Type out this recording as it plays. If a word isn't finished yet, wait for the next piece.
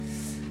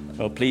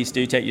Well, please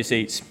do take your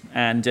seats.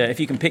 And if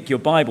you can pick your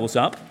Bibles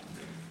up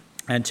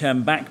and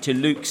turn back to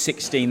Luke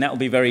 16, that will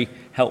be very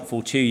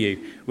helpful to you.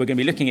 We're going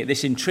to be looking at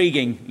this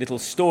intriguing little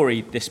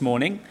story this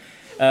morning.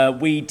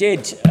 We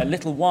did, a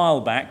little while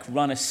back,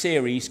 run a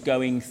series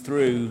going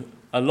through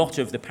a lot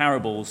of the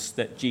parables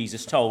that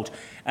Jesus told.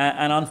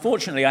 And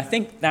unfortunately, I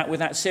think that with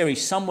that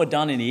series, some were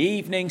done in the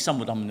evening, some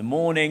were done in the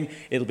morning.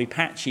 It'll be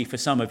patchy for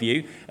some of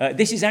you.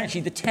 This is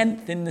actually the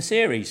 10th in the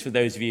series for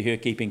those of you who are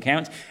keeping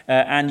count.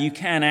 And you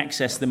can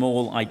access them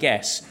all, I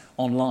guess,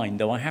 online,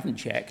 though I haven't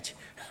checked.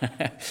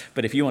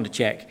 But if you want to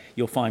check,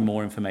 you'll find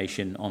more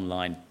information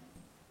online.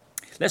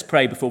 Let's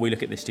pray before we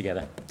look at this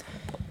together.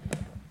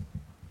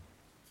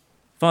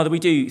 Father, we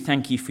do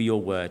thank you for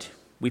your word.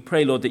 We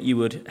pray, Lord, that you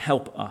would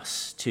help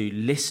us to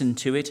listen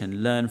to it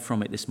and learn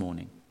from it this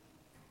morning.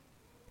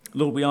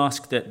 Lord, we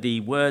ask that the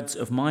words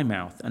of my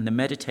mouth and the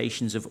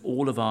meditations of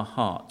all of our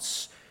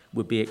hearts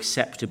would be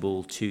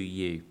acceptable to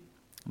you.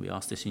 We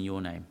ask this in your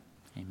name.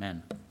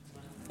 Amen.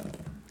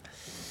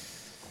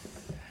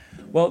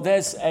 Well,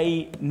 there's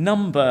a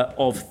number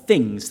of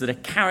things that are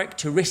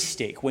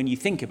characteristic, when you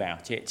think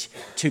about it,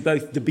 to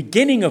both the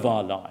beginning of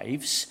our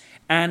lives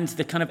and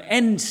the kind of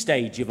end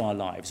stage of our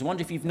lives. I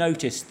wonder if you've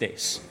noticed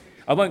this.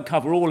 I won't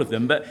cover all of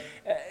them, but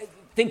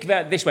think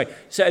about it this way.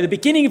 So at the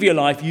beginning of your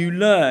life, you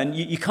learn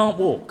you can't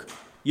walk.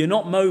 You're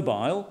not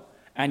mobile,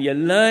 and you're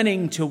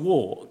learning to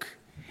walk.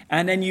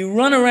 And then you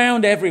run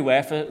around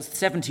everywhere for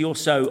 70 or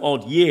so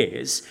odd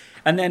years.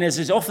 And then, as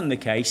is often the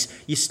case,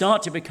 you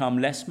start to become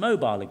less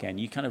mobile again.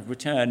 You kind of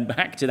return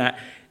back to that,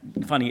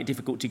 finding it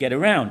difficult to get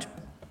around.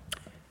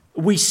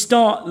 We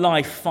start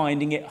life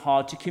finding it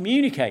hard to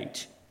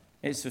communicate.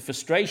 It's the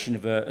frustration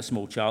of a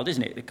small child,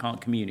 isn't it? They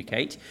can't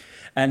communicate.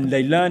 And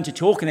they learn to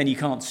talk, and then you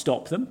can't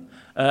stop them.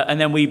 And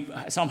then we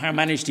somehow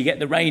manage to get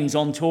the reins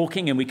on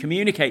talking, and we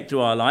communicate through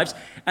our lives.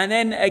 And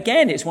then,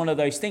 again, it's one of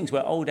those things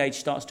where old age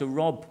starts to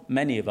rob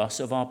many of us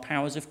of our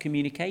powers of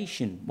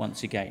communication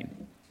once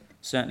again.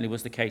 Certainly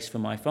was the case for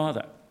my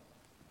father.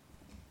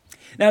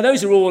 Now,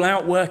 those are all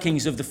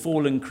outworkings of the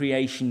fallen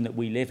creation that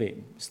we live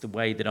in. It's the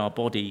way that our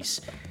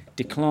bodies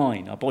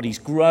decline. Our bodies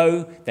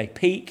grow, they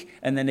peak,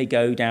 and then they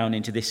go down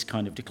into this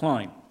kind of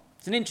decline.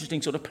 It's an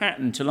interesting sort of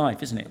pattern to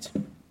life, isn't it?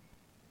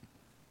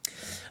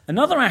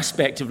 Another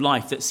aspect of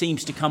life that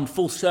seems to come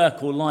full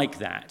circle like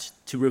that,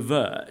 to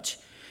revert,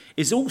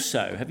 is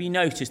also, have you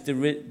noticed,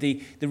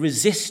 the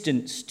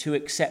resistance to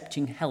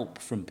accepting help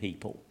from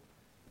people?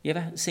 You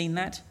ever seen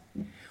that?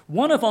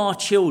 One of our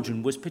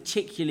children was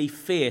particularly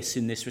fierce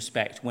in this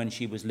respect when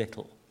she was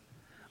little.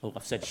 Oh,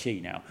 I've said she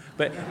now.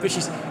 But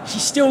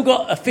she's still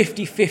got a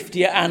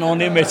 50-50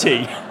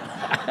 anonymity.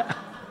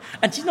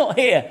 And she's not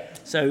here,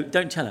 so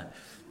don't tell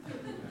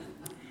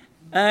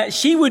her.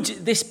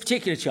 This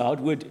particular child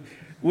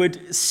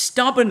would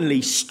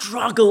stubbornly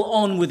struggle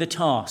on with a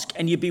task,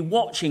 and you'd be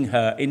watching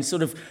her in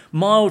sort of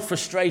mild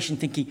frustration,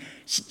 thinking,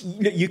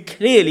 you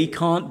clearly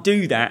can't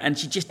do that, and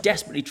she'd just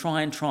desperately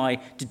try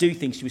to do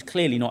things she was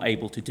clearly not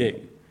able to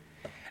do.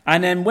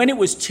 And then when it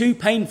was too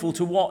painful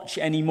to watch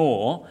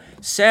anymore,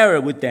 Sarah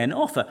would then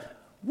offer,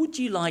 "Would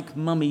you like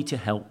Mummy to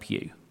help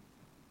you?"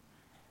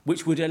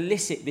 Which would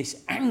elicit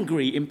this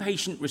angry,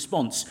 impatient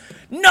response.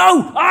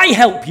 "No, I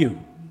help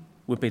you,"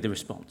 would be the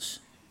response.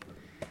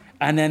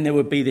 And then there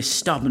would be this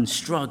stubborn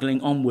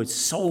struggling onwards,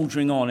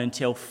 soldiering on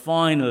until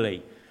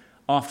finally,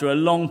 after a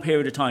long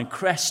period of time,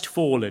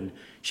 crestfallen,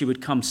 she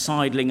would come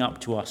sidling up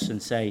to us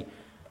and say,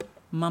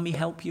 "Mummy,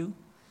 help you?"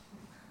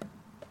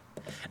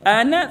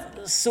 And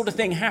that sort of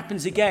thing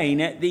happens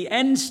again at the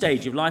end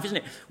stage of life, isn't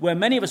it? Where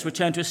many of us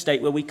return to a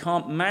state where we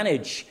can't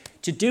manage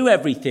to do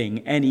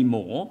everything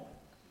anymore,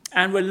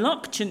 and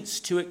reluctance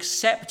to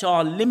accept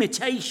our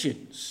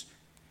limitations,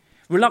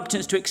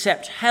 reluctance to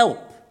accept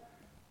help,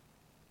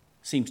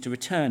 seems to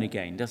return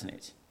again, doesn't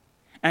it?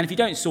 And if you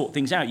don't sort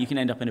things out, you can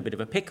end up in a bit of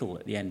a pickle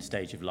at the end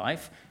stage of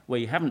life where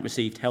you haven't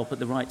received help at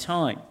the right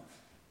time.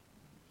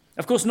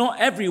 Of course, not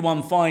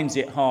everyone finds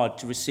it hard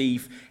to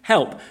receive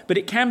help, but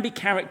it can be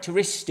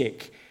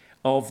characteristic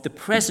of the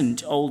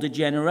present older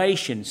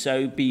generation.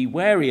 So be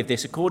wary of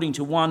this. According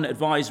to one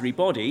advisory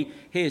body,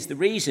 here's the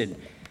reason.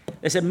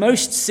 They said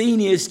most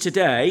seniors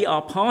today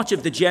are part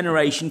of the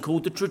generation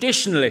called the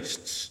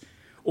traditionalists,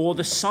 or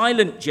the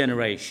silent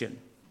generation.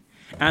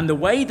 And the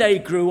way they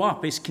grew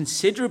up is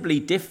considerably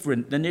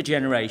different than the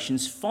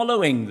generations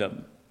following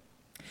them.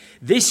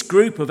 This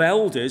group of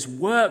elders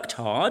worked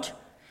hard,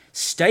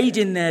 stayed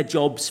in their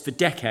jobs for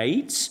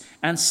decades,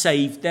 and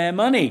saved their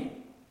money.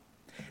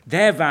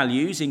 Their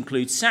values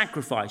include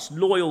sacrifice,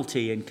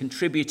 loyalty, and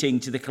contributing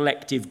to the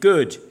collective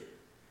good.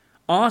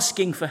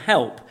 Asking for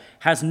help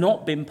has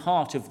not been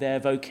part of their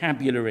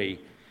vocabulary,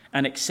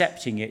 and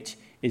accepting it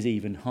is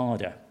even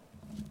harder.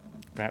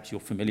 Perhaps you're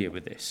familiar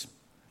with this.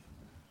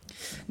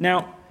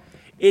 Now,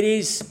 it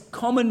is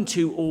common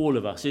to all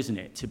of us, isn't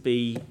it, to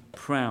be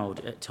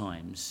proud at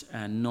times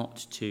and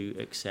not to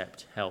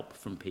accept help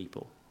from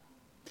people.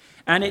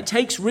 And it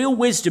takes real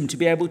wisdom to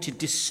be able to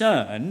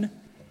discern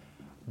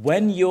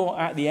when you're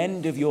at the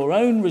end of your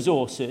own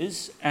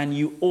resources and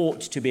you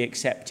ought to be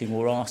accepting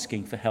or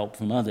asking for help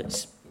from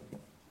others.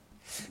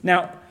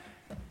 Now,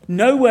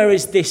 nowhere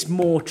is this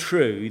more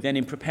true than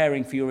in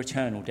preparing for your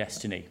eternal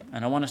destiny.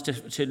 And I want us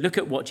to look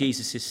at what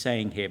Jesus is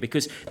saying here,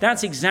 because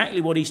that's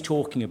exactly what he's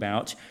talking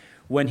about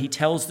when he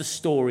tells the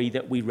story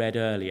that we read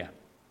earlier.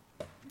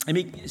 Let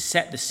me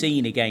set the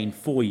scene again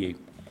for you.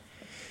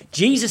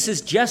 Jesus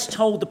has just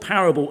told the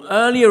parable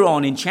earlier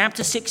on in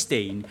chapter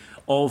 16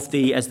 of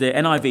the, as the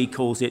NIV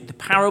calls it, the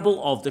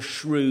parable of the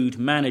shrewd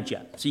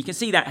manager. So you can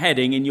see that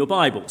heading in your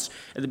Bibles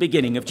at the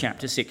beginning of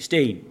chapter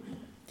 16.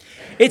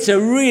 It's a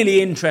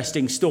really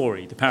interesting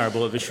story, the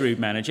parable of the shrewd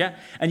manager.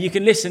 And you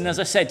can listen, as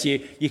I said to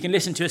you, you can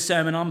listen to a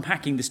sermon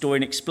unpacking the story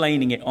and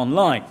explaining it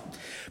online.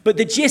 But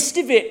the gist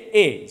of it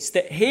is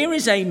that here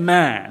is a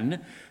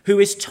man who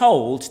is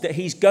told that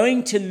he's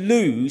going to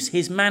lose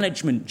his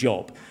management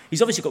job.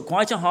 He's obviously got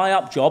quite a high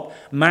up job,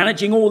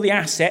 managing all the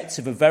assets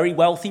of a very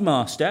wealthy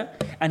master,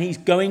 and he's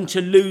going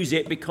to lose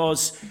it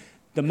because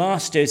the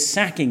master's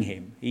sacking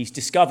him. He's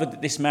discovered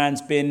that this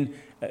man's been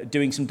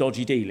doing some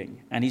dodgy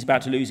dealing, and he's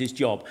about to lose his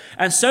job.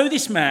 And so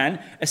this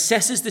man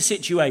assesses the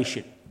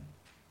situation,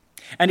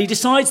 and he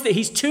decides that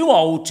he's too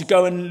old to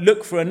go and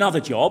look for another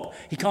job.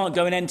 He can't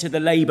go and enter the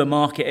labour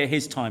market at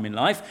his time in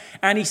life.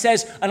 And he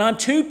says, and I'm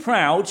too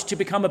proud to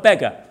become a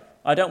beggar.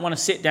 I don't want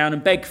to sit down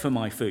and beg for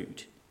my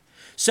food.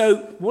 So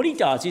what he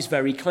does is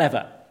very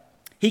clever.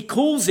 He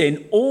calls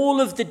in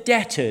all of the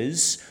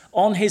debtors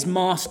on his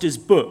master's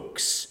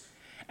books,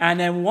 and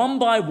then one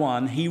by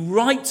one he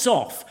writes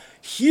off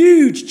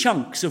huge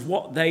chunks of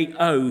what they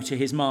owe to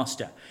his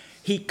master.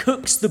 He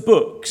cooks the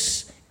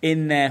books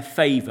in their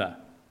favour,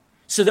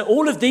 so that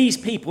all of these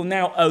people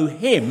now owe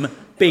him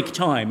big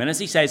time. And as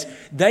he says,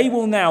 they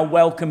will now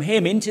welcome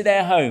him into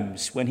their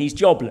homes when he's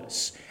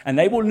jobless, and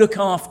they will look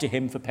after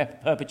him for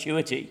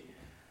perpetuity.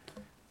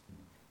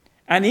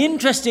 And the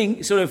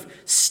interesting sort of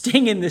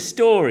sting in the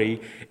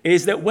story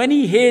is that when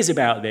he hears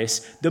about this,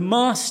 the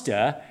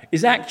master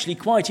is actually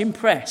quite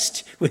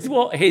impressed with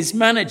what his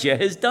manager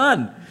has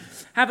done.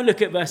 Have a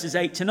look at verses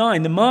 8 to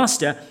 9. The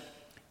master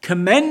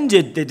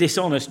commended the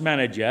dishonest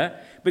manager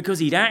because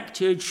he'd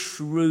acted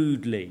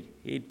shrewdly.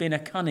 He'd been a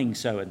cunning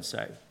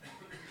so-and-so.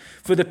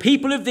 For the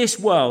people of this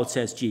world,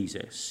 says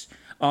Jesus,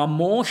 are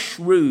more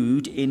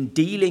shrewd in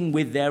dealing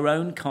with their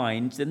own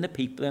kind than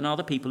are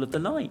the people of the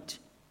light.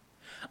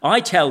 I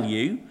tell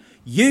you,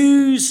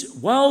 use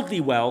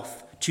worldly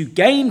wealth to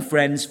gain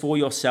friends for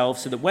yourself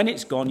so that when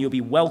it's gone, you'll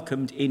be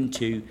welcomed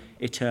into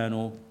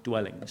eternal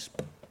dwellings.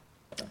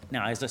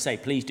 Now, as I say,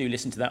 please do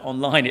listen to that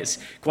online. It's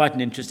quite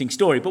an interesting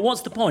story. But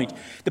what's the point?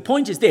 The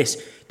point is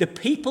this. The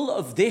people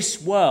of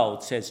this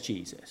world, says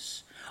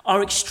Jesus,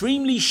 are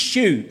extremely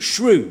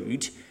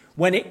shrewd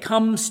when it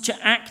comes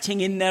to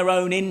acting in their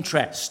own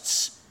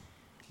interests.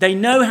 They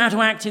know how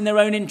to act in their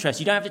own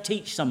interests. You don't have to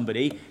teach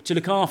somebody to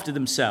look after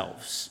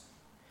themselves,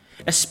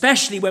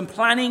 especially when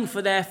planning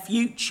for their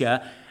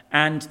future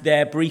and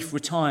their brief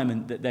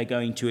retirement that they're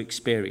going to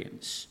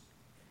experience.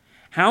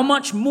 How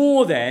much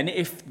more then,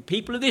 if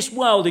people of this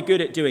world are good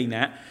at doing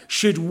that,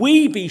 should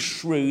we be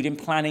shrewd in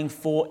planning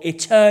for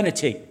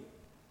eternity,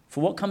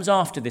 for what comes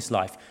after this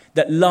life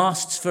that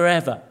lasts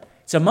forever?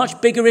 It's a much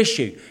bigger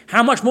issue.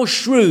 How much more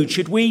shrewd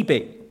should we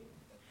be?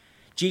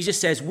 Jesus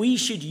says we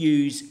should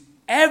use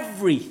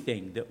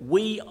everything that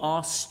we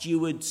are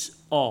stewards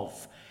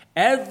of,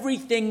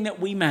 everything that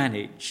we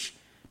manage,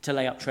 to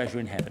lay up treasure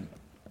in heaven.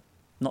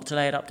 Not to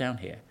lay it up down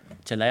here,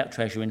 to lay up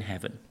treasure in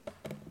heaven.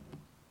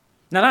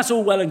 Now that's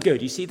all well and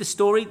good. You see the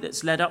story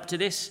that's led up to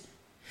this?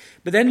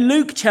 But then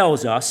Luke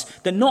tells us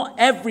that not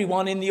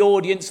everyone in the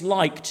audience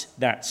liked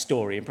that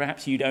story, and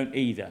perhaps you don't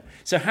either.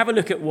 So have a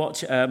look at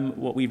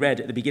what we read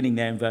at the beginning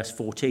there in verse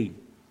 14.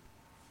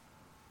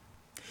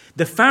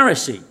 The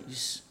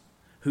Pharisees,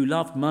 who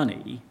loved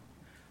money,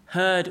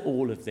 heard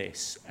all of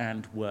this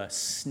and were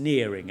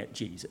sneering at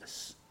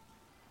Jesus.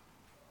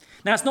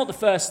 Now, it's not the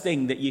first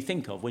thing that you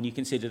think of when you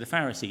consider the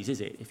Pharisees,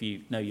 is it, if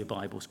you know your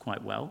Bibles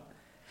quite well?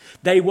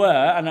 They were,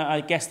 and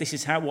I guess this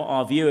is what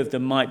our view of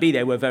them might be,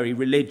 they were very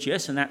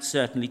religious, and that's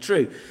certainly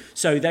true.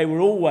 So they were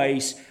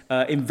always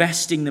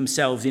investing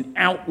themselves in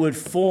outward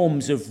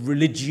forms of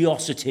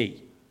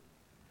religiosity.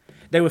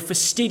 They were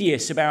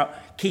fastidious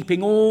about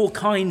keeping all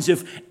kinds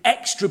of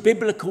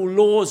extra-biblical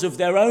laws of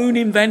their own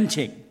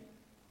inventing.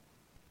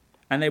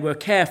 And they were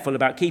careful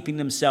about keeping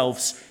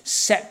themselves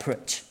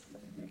separate,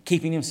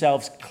 keeping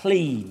themselves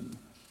clean,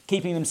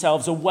 keeping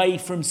themselves away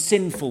from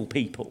sinful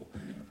people.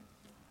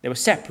 They were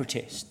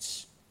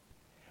separatists.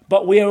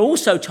 But we are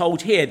also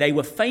told here they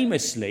were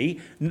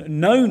famously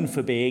known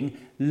for being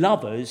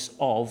lovers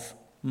of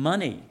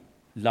money.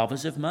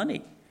 Lovers of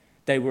money.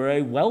 They were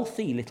a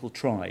wealthy little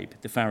tribe,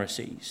 the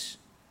Pharisees.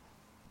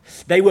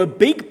 They were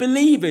big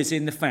believers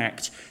in the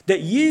fact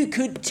that you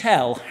could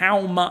tell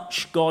how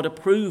much God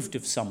approved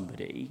of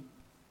somebody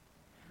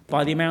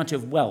by the amount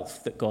of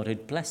wealth that God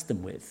had blessed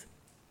them with.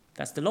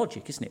 That's the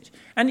logic, isn't it?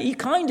 And you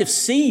kind of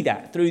see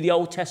that through the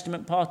Old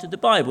Testament part of the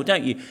Bible,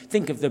 don't you?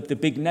 Think of the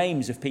big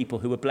names of people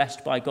who were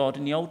blessed by God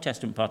in the Old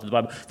Testament part of the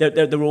Bible.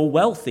 They're all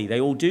wealthy. They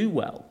all do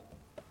well.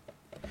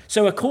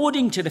 So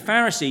according to the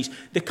Pharisees,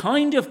 the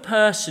kind of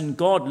person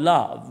God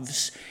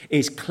loves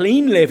is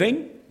clean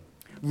living,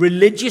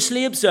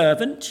 religiously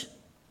observant,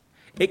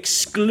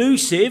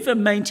 exclusive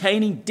and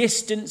maintaining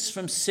distance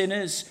from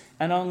sinners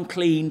and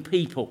unclean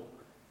people,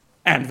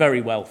 and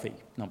very wealthy.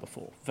 Number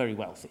 4, very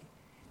wealthy.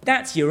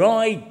 That's your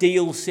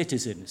ideal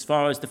citizen as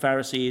far as the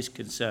Pharisee is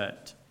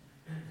concerned.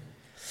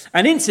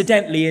 And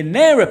incidentally, in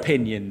their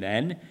opinion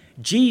then,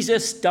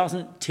 Jesus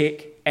doesn't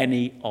tick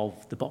any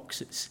of the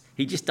boxes.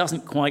 He just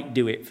doesn't quite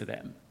do it for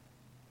them.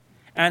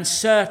 And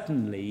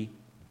certainly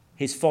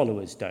his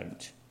followers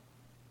don't.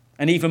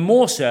 And even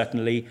more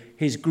certainly,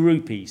 his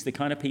groupies, the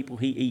kind of people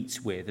he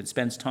eats with and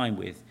spends time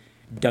with,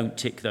 don't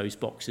tick those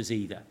boxes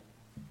either.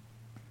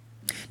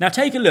 Now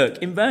take a look.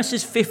 In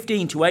verses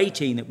 15 to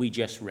 18 that we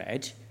just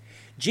read,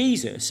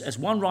 Jesus, as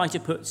one writer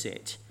puts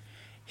it,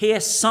 here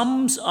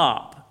sums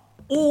up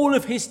all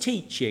of his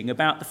teaching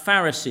about the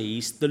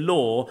Pharisees, the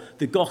law,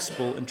 the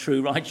gospel, and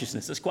true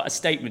righteousness. That's quite a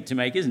statement to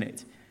make, isn't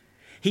it?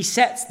 He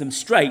sets them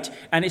straight,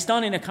 and it's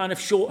done in a kind of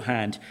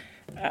shorthand.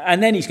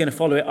 And then he's going to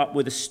follow it up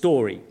with a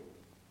story.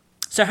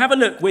 So have a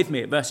look with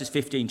me at verses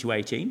 15 to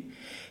 18.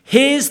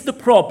 Here's the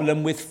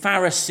problem with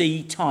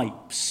Pharisee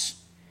types.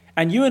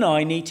 And you and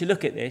I need to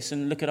look at this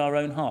and look at our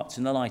own hearts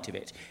in the light of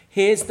it.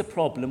 Here's the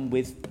problem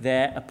with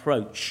their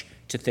approach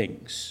to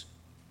things.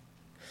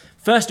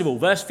 First of all,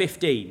 verse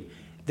 15,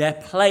 they're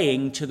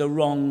playing to the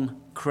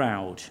wrong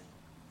crowd.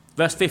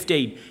 Verse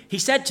 15, he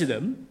said to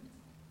them,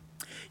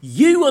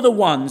 "You are the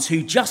ones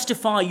who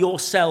justify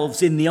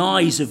yourselves in the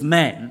eyes of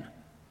men,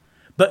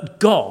 but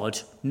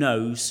God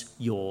knows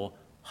your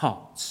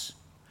hearts.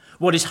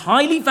 What is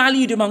highly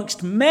valued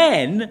amongst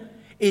men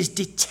is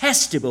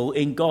detestable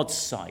in God's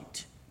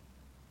sight."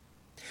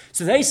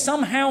 So they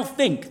somehow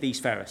think, these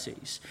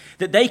Pharisees,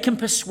 that they can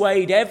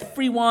persuade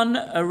everyone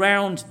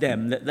around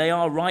them that they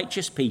are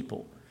righteous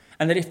people,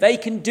 and that if they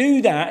can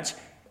do that,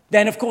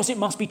 then of course it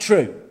must be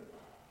true.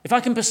 If I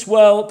can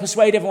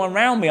persuade everyone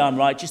around me I'm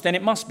righteous, then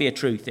it must be a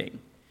true thing.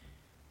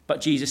 But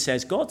Jesus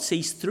says God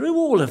sees through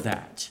all of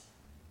that.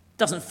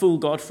 Doesn't fool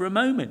God for a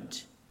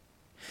moment.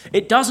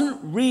 It doesn't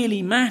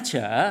really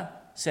matter,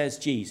 says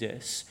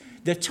Jesus,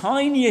 the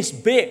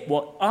tiniest bit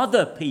what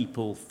other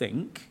people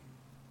think.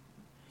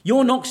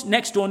 Your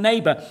next door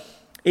neighbour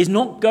is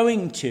not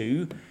going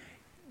to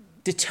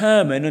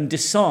determine and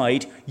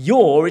decide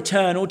your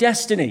eternal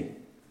destiny.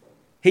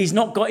 He's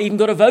not even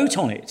got a vote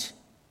on it.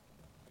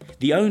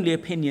 The only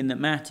opinion that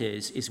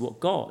matters is what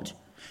God,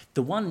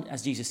 the one,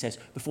 as Jesus says,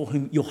 before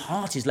whom your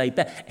heart is laid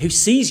bare, who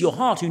sees your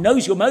heart, who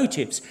knows your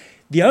motives,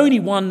 the only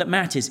one that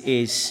matters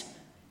is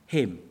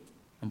him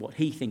and what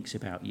he thinks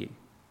about you.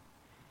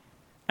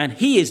 And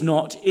he is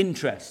not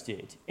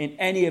interested in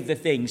any of the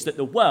things that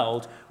the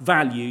world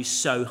values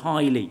so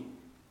highly.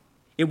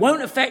 It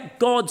won't affect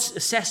God's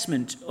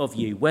assessment of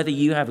you, whether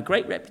you have a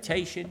great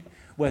reputation,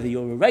 whether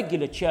you're a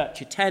regular church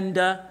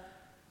attender,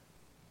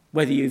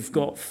 whether you've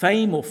got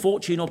fame or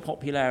fortune or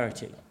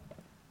popularity.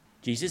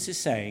 Jesus is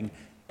saying,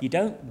 you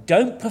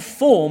don't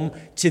perform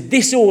to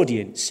this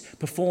audience,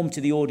 perform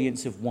to the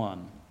audience of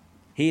one.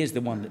 He is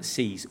the one that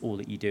sees all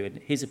that you do, and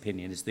his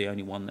opinion is the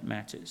only one that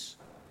matters.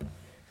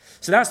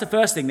 So that's the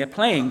first thing. They're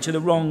playing to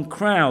the wrong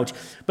crowd.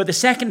 But the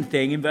second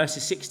thing, in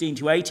verses 16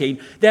 to 18,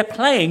 they're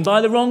playing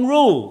by the wrong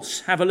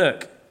rules. Have a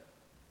look.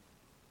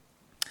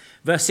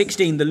 Verse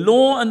 16, the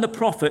law and the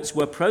prophets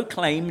were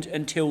proclaimed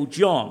until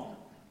John.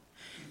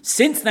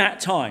 Since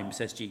that time,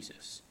 says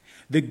Jesus,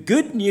 the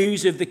good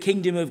news of the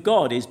kingdom of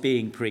God is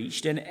being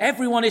preached, and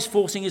everyone is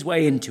forcing his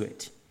way into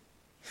it.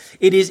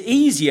 It is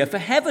easier for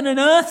heaven and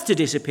earth to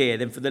disappear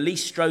than for the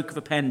least stroke of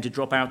a pen to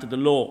drop out of the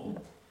law.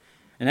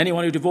 And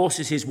anyone who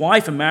divorces his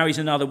wife and marries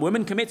another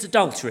woman commits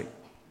adultery.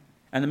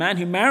 And the man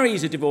who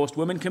marries a divorced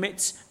woman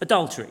commits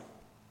adultery.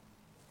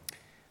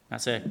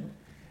 That's a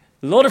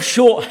lot of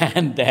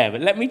shorthand there,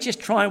 but let me just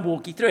try and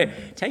walk you through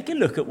it. Take a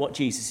look at what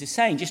Jesus is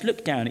saying. Just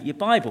look down at your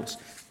Bibles.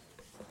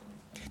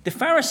 The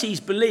Pharisees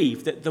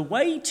believed that the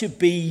way to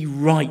be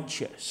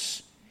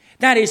righteous,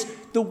 that is,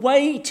 the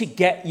way to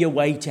get your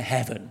way to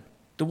heaven,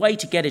 the way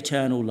to get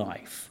eternal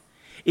life,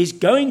 is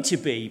going to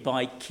be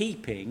by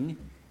keeping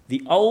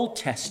the Old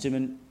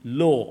Testament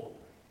law,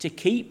 to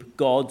keep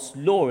God's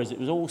law as it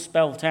was all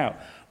spelt out.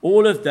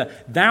 All of the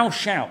thou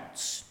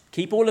shalts,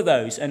 keep all of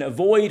those and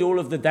avoid all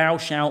of the thou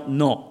shalt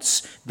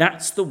nots.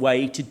 That's the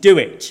way to do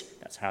it.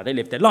 That's how they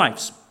lived their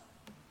lives.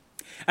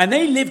 And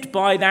they lived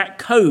by that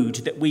code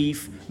that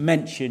we've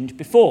mentioned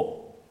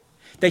before.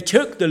 They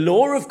took the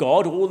law of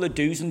God, all the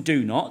do's and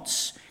do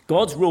nots,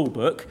 God's rule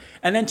book,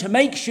 and then to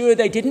make sure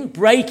they didn't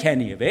break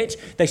any of it,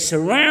 they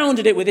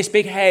surrounded it with this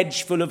big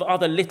hedge full of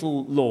other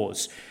little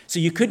laws. So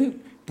you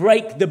couldn't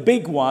break the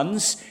big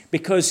ones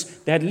because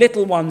they had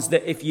little ones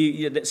that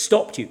that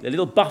stopped you, the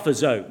little buffer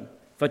zone.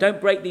 If I don't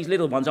break these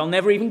little ones, I'll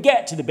never even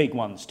get to the big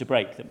ones to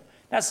break them.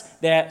 That's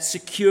their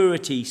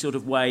security sort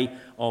of way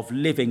of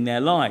living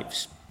their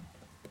lives.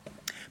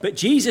 But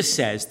Jesus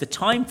says the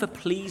time for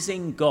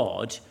pleasing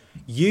God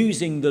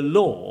using the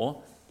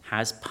law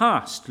has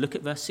passed. Look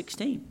at verse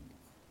 16.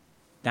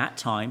 That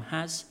time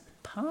has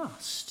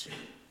passed.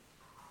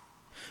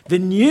 The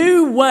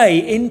new way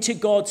into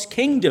God's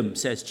kingdom,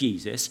 says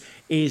Jesus,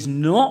 is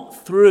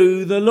not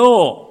through the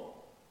law.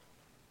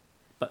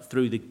 but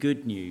through the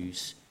good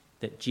news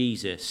that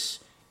Jesus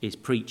is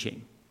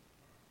preaching.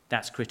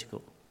 That's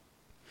critical.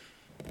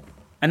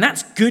 And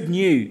that's good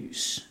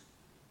news.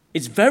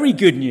 It's very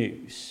good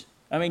news.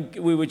 I mean,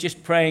 we were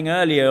just praying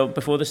earlier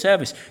before the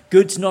service.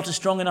 Good's not a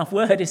strong enough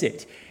word, is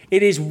it?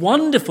 It is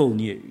wonderful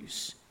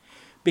news,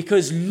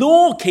 because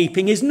law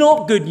keeping is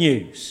not good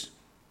news.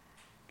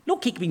 Law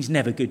keeping is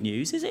never good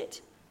news, is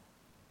it?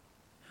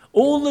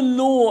 All the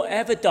law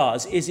ever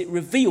does is it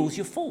reveals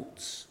your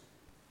faults.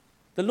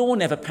 The law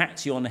never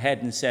pats you on the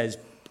head and says,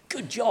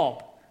 good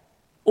job.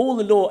 All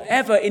the law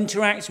ever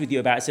interacts with you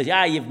about says,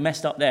 you've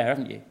messed up there,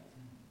 haven't you?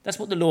 That's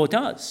what the law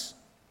does.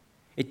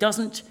 It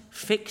doesn't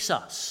fix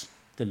us,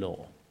 the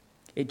law.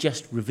 It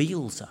just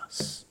reveals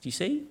us. Do you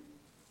see?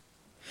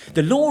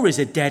 The law is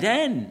a dead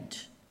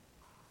end.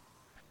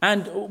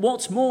 And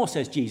what's more,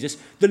 says Jesus,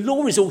 the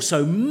law is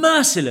also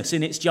merciless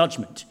in its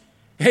judgment.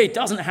 It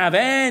doesn't have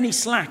any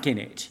slack in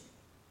it.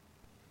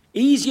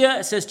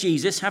 Easier, says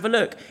Jesus, have a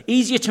look,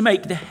 easier to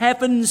make the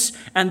heavens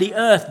and the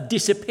earth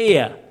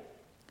disappear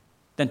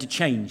than to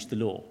change the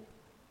law,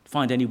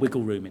 find any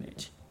wiggle room in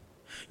it.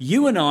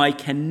 You and I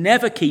can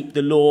never keep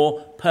the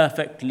law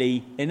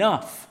perfectly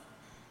enough.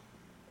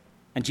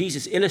 And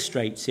Jesus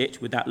illustrates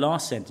it with that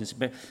last sentence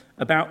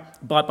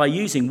by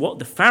using what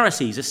the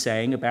Pharisees are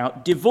saying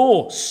about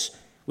divorce.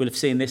 We'll have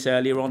seen this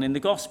earlier on in the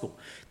gospel.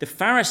 The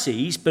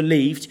Pharisees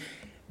believed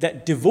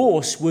that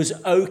divorce was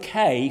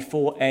okay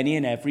for any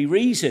and every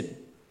reason.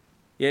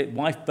 Your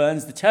wife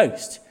burns the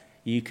toast.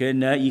 You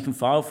can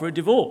file for a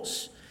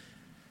divorce.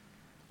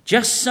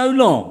 Just so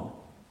long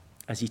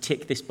as you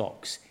tick this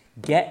box,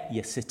 get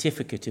your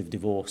certificate of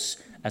divorce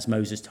as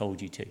Moses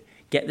told you to.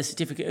 Get the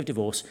certificate of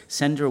divorce,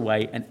 send her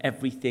away, and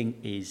everything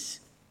is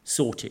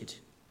sorted.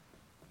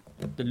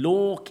 The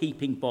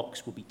law-keeping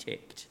box will be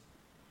ticked.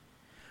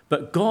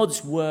 But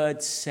God's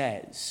word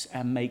says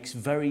and makes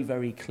very,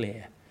 very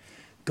clear,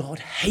 God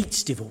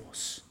hates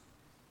divorce.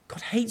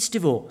 God hates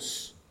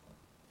divorce.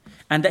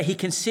 And that he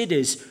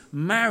considers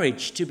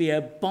marriage to be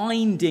a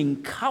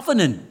binding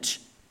covenant,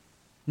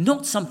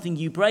 not something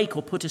you break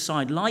or put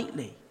aside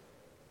lightly.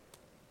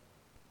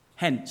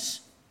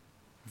 Hence,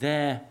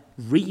 their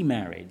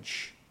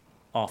remarriage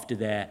after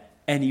their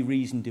any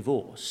reason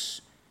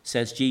divorce,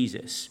 says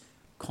Jesus,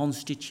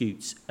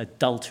 constitutes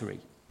adultery.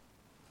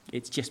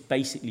 It's just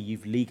basically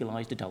you've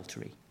legalized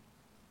adultery.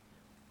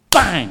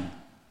 Bang!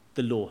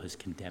 The law has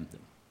condemned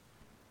them.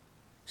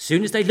 As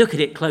soon as they look at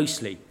it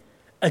closely,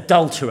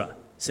 adulterer,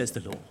 says the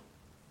law. You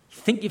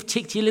think you've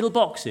ticked your little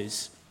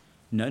boxes?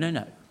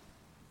 No.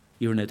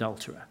 You're an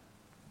adulterer.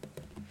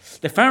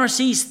 The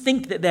Pharisees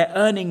think that they're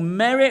earning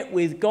merit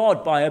with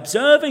God by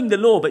observing the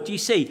law, but do you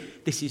see,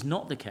 this is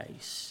not the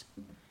case.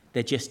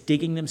 They're just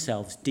digging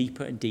themselves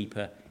deeper and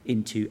deeper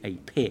into a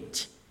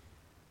pit.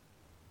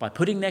 By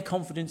putting their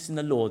confidence in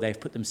the law, they've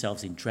put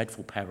themselves in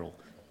dreadful peril.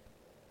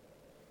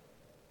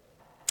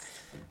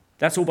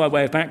 That's all by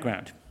way of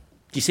background.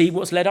 Do you see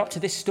what's led up to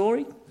this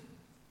story?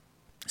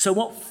 So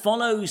what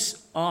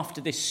follows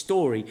after this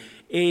story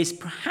is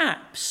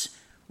perhaps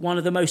one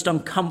of the most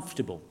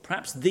uncomfortable,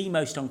 perhaps the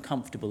most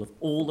uncomfortable of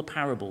all the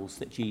parables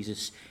that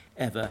Jesus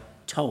ever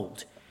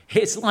told.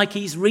 It's like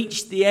he's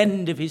reached the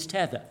end of his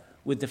tether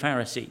with the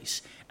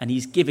Pharisees, and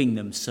he's giving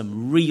them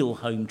some real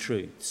home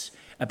truths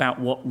about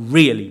what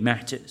really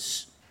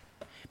matters.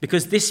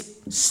 Because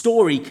this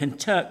story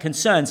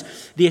concerns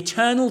the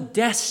eternal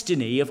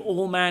destiny of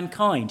all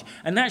mankind,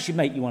 and that should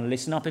make you want to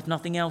listen up if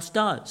nothing else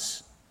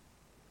does.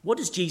 What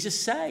does Jesus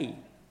say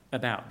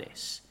about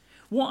this?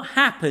 What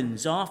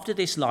happens after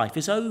this life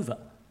is over?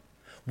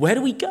 Where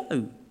do we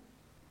go?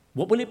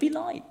 What will it be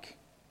like?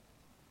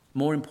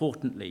 More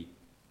importantly,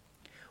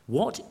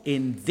 what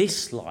in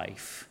this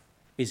life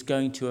is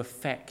going to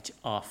affect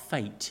our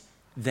fate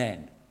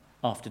then,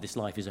 after this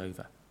life is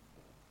over?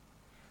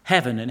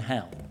 Heaven and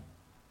hell.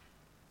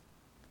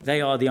 They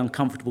are the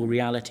uncomfortable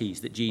realities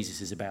that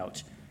Jesus is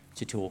about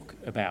to talk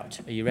about.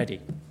 Are you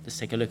ready? Let's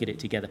take a look at it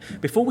together.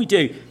 Before we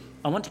do,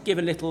 I want to give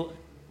a little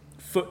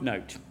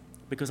footnote,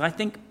 because I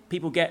think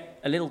people get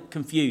a little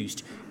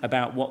confused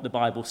about what the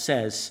Bible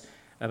says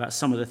about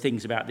some of the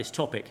things about this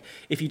topic.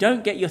 If you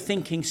don't get your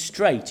thinking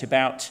straight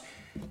about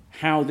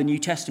how the New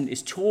Testament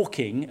is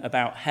talking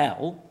about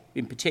hell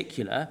in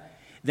particular,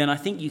 then I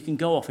think you can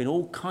go off in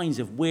all kinds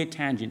of weird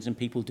tangents, and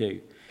people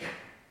do.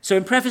 So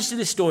in preface to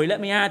this story,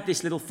 let me add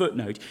this little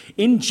footnote.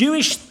 In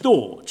Jewish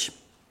thought,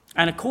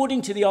 and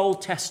according to the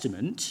Old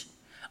Testament,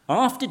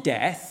 after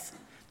death,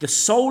 the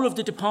soul of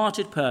the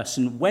departed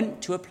person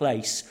went to a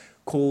place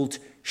called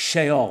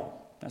Sheol.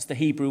 That's the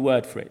Hebrew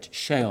word for it,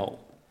 Sheol.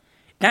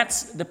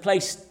 That's the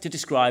place to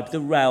describe the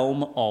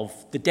realm of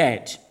the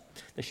dead.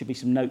 There should be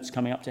some notes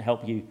coming up to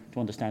help you to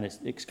understand this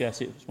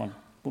excursive one.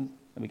 Boom,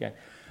 there we go.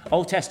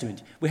 Old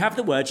Testament, we have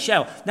the word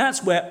Sheol.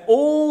 That's where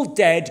all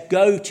dead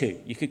go to.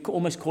 You could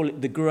almost call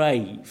it the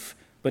grave,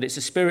 but it's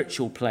a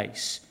spiritual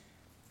place.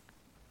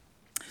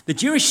 The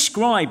Jewish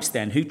scribes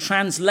then, who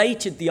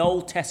translated the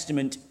Old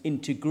Testament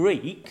into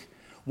Greek,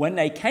 when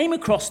they came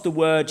across the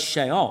word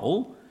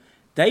Sheol,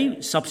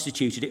 they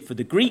substituted it for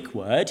the Greek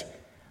word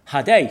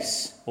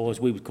Hades, or as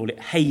we would call it,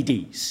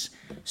 Hades.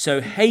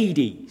 So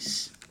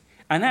Hades.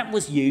 And that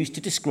was used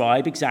to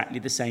describe exactly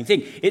the same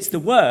thing. It's the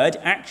word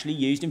actually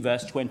used in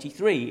verse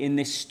 23 in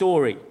this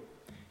story,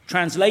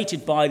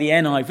 translated by the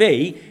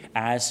NIV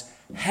as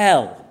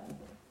hell.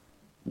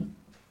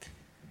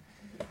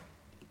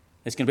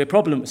 There's going to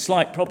be a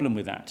slight problem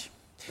with that.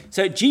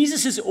 So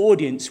Jesus'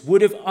 audience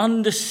would have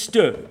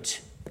understood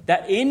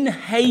that in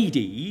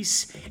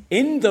Hades,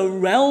 in the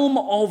realm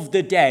of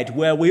the dead,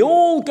 where we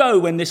all go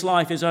when this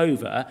life is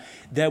over,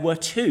 there were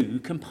two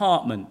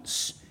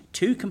compartments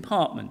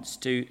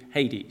to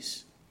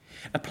Hades.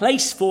 A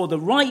place for the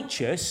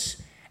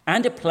righteous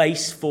and a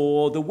place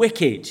for the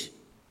wicked.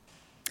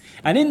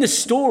 And in the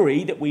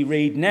story that we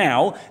read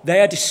now, they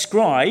are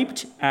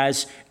described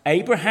as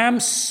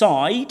Abraham's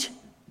side,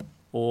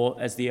 or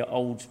as the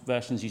old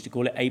versions used to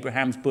call it,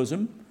 Abraham's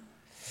bosom.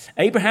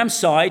 Abraham's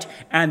side,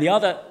 and the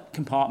other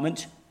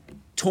compartment,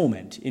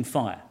 torment in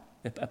fire,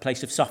 a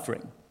place of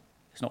suffering.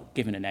 It's not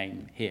given a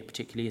name here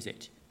particularly, is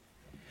it?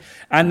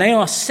 And they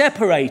are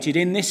separated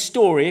in this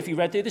story, if you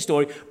read through the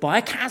story, by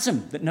a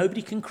chasm that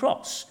nobody can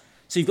cross.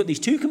 So you've got these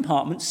two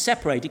compartments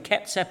separated,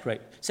 kept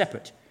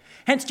separate.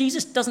 Hence,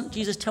 doesn't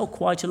Jesus tell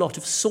quite a lot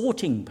of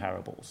sorting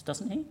parables,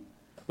 doesn't he?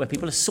 Where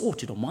people are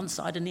sorted on one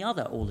side and the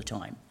other all the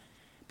time.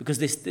 Because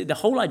the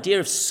whole idea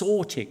of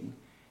sorting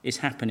is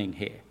happening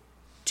here.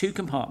 Two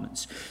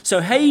compartments. So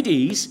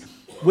Hades,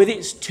 with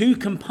its two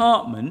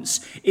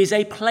compartments, is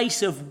a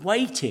place of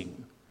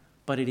waiting,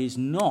 but it is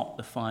not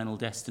the final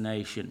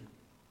destination.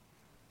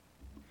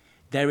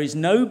 There is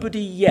nobody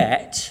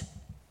yet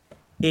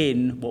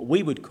in what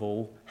we would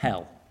call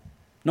hell.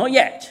 Not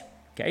yet.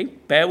 Okay,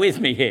 bear with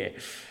me here.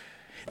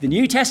 The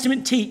New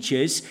Testament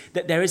teaches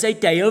that there is a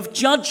day of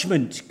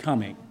judgment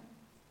coming,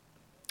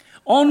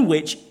 on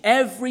which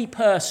every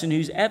person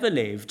who's ever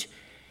lived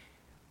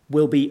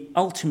will be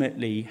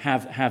ultimately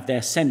have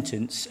their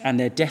sentence and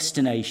their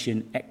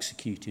destination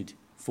executed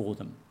for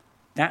them.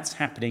 That's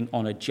happening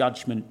on a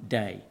judgment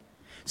day.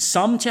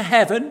 Some to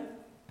heaven,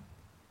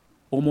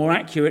 or more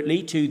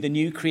accurately, to the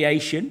new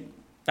creation.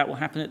 That will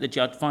happen at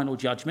the final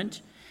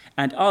judgment.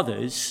 And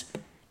others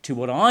to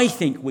what I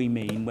think we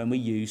mean when we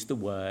use the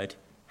word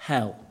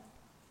hell.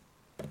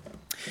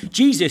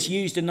 Jesus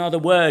used another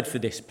word for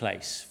this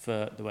place,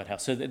 for the word hell.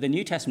 So the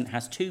New Testament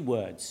has two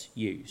words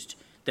used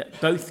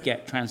that both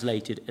get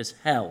translated as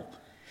hell.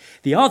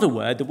 The other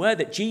word, the word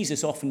that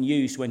Jesus often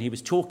used when he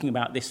was talking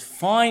about this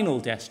final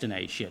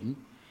destination,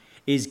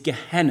 is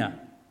Gehenna.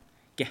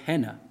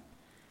 Gehenna.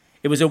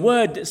 It was a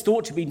word that's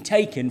thought to have been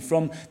taken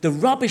from the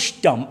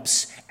rubbish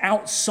dumps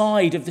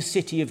outside of the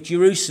city of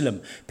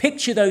Jerusalem.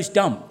 Picture those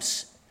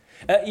dumps.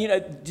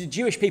 The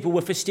Jewish people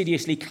were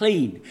fastidiously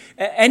clean.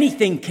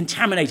 Anything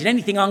contaminated,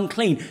 anything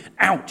unclean,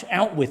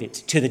 out with it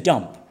to the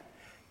dump.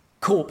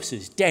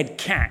 Corpses, dead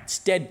cats,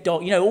 dead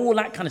dogs, all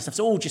that kind of stuff. It's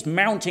all just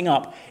mounting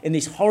up in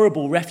these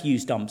horrible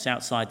refuse dumps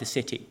outside the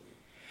city.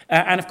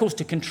 And of course,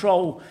 to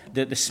control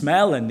the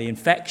smell and the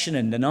infection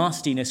and the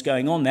nastiness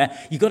going on there,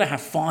 you've got to have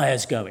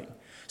fires going.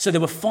 So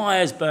there were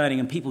fires burning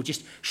and people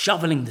just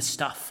shoveling the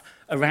stuff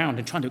around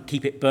and trying to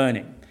keep it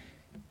burning.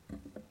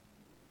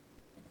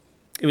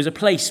 It was a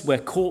place where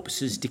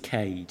corpses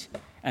decayed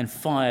and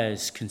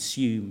fires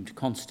consumed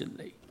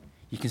constantly.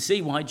 You can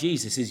see why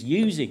Jesus is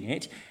using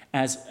it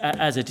as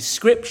a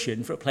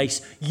description for a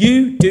place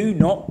you do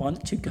not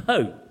want to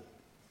go.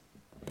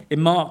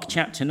 In Mark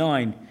chapter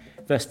 9,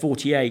 verse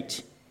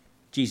 48,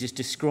 Jesus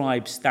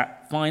describes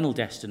that final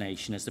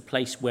destination as the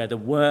place where the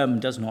worm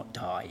does not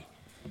die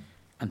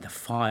and the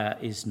fire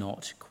is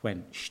not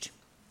quenched.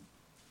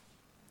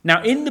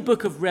 Now, in the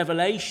book of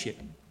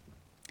Revelation,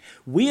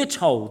 we are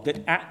told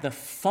that at the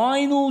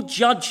final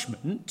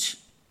judgment,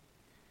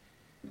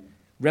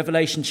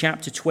 Revelation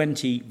chapter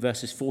 20,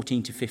 verses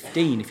 14 to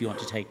 15, if you want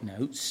to take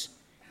notes,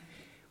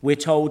 we're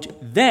told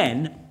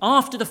then,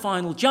 after the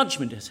final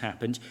judgment has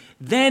happened,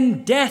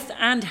 then death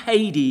and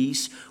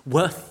Hades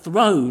were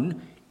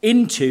thrown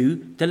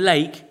into the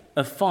lake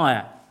of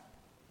fire.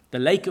 The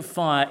lake of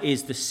fire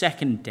is the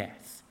second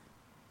death.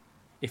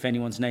 If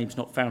anyone's name's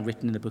not found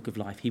written in the book of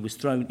life, he was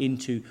thrown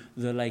into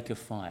the lake of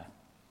fire.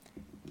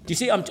 Do you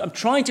see, I'm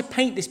trying to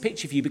paint this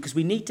picture for you because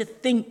we need to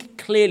think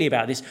clearly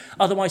about this.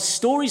 Otherwise,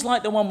 stories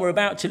like the one we're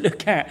about to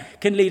look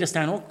at can lead us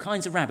down all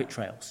kinds of rabbit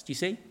trails. Do you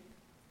see?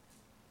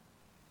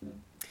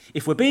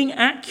 If we're being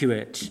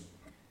accurate,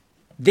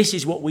 this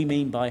is what we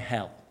mean by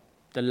hell,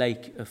 the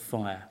lake of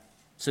fire.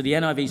 So the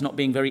NIV is not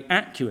being very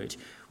accurate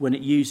when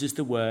it uses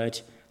the word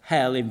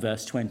hell in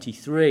verse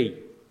 23.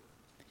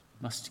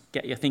 Must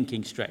get your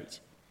thinking straight.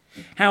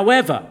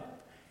 However,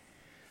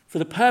 for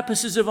the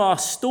purposes of our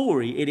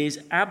story, it is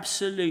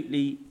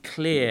absolutely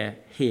clear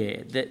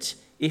here that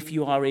if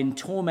you are in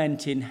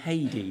torment in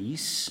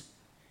Hades,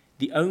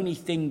 the only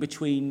thing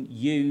between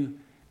you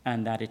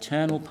and that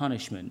eternal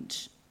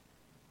punishment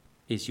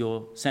is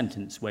your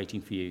sentence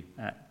waiting for you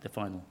at the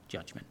final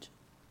judgment.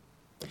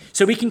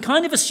 So we can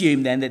kind of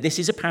assume then that this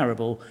is a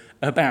parable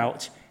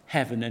about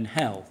heaven and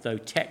hell, though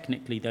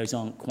technically those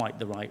aren't quite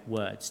the right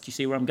words. Do you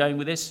see where I'm going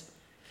with this?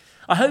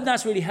 I hope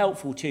that's really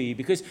helpful to you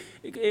because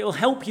it'll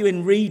help you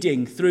in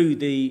reading through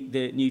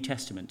the New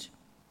Testament.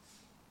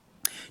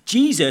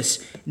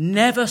 Jesus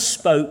never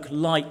spoke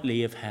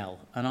lightly of hell,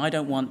 and I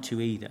don't want to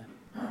either.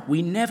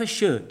 We never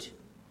should.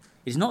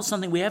 It's not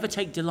something we ever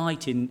take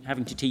delight in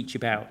having to teach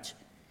about.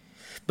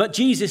 But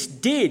Jesus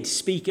did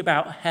speak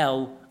about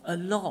hell a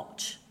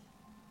lot,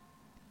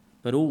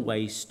 but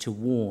always to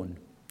warn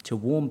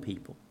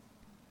people.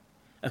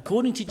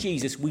 According to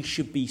Jesus, we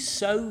should be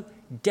so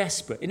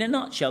desperate. In a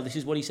nutshell, this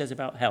is what he says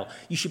about hell.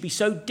 You should be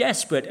so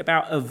desperate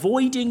about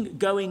avoiding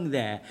going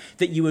there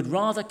that you would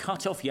rather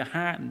cut off your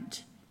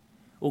hand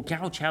or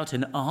gouge out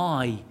an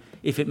eye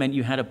if it meant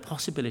you had a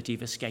possibility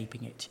of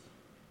escaping it.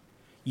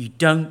 You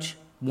don't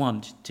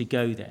want to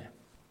go there.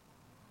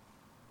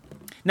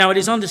 Now, it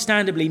is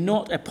understandably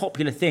not a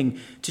popular thing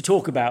to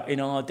talk about in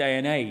our day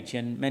and age,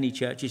 and many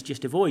churches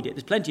just avoid it.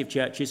 There's plenty of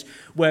churches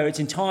where it's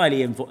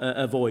entirely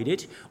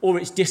avoided, or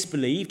it's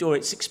disbelieved, or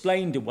it's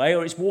explained away,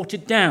 or it's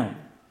watered down.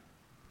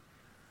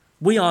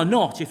 We are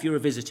not, if you're a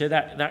visitor,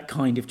 that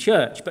kind of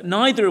church, but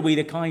neither are we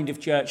the kind of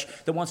church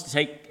that wants to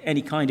take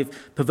any kind of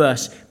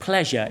perverse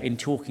pleasure in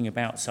talking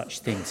about such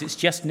things. It's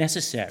just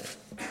necessary.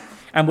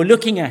 And we're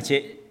looking at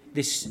it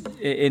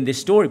in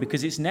this story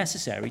because it's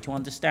necessary to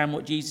understand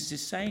what Jesus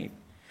is saying.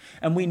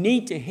 And we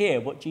need to hear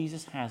what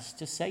Jesus has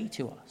to say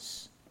to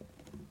us.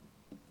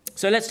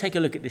 So let's take a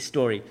look at this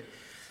story.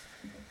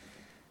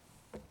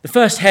 The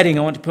first heading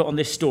I want to put on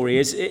this story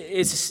is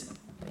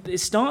it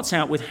starts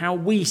out with how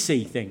we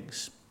see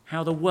things,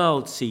 how the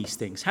world sees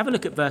things. Have a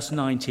look at verse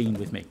 19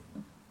 with me.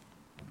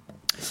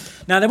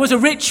 Now there was a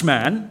rich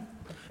man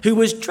who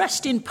was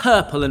dressed in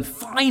purple and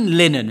fine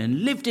linen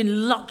and lived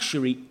in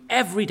luxury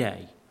every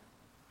day.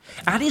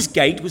 At his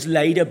gate was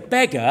laid a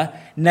beggar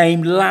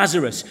named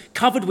Lazarus,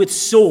 covered with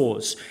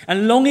sores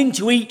and longing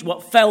to eat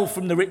what fell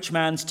from the rich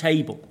man's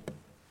table.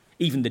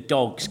 Even the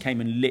dogs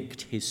came and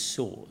licked his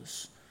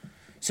sores.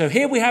 So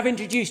here we have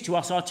introduced to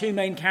us our two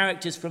main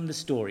characters from the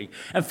story.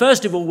 And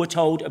first of all, we're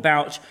told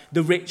about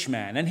the rich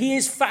man. And he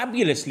is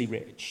fabulously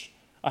rich.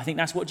 I think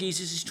that's what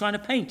Jesus is trying to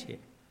paint here.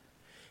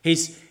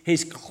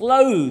 His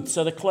clothes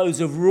are the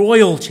clothes of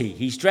royalty.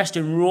 He's dressed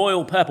in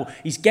royal purple.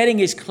 He's getting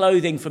his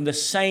clothing from the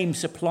same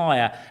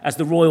supplier as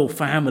the royal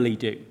family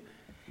do.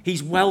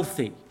 He's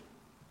wealthy.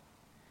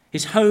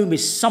 His home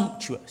is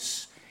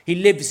sumptuous. He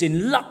lives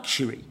in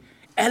luxury,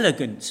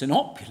 elegance and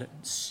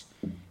opulence,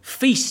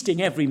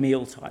 feasting every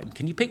mealtime.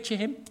 Can you picture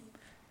him?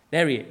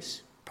 There he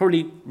is,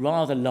 probably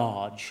rather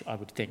large, I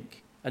would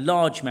think. A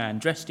large man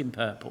dressed in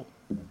purple.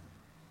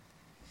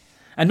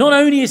 And not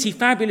only is he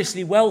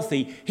fabulously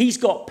wealthy, he's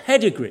got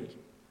pedigree.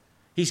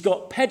 He's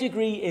got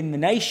pedigree in the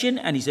nation,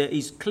 and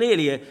he's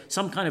clearly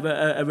some kind of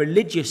a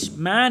religious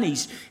man.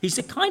 He's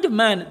the kind of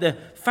man that the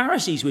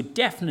Pharisees would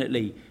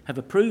definitely have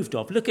approved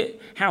of. Look at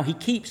how he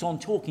keeps on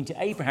talking to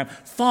Abraham.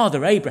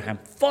 Father Abraham,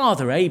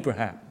 Father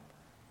Abraham.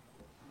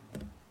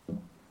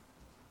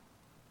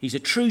 He's a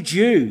true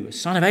Jew, a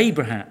son of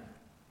Abraham.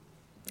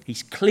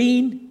 He's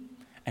clean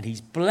and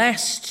he's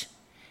blessed.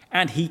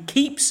 And he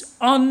keeps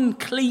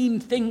unclean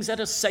things at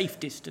a safe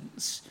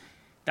distance.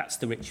 That's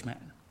the rich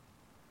man.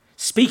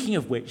 Speaking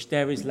of which,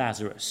 there is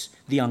Lazarus,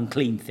 the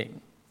unclean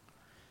thing.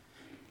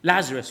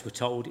 Lazarus, we're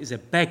told, is a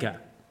beggar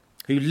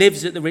who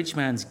lives at the rich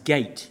man's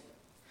gate.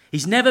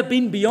 He's never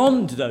been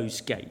beyond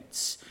those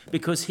gates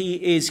because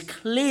he is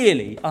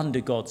clearly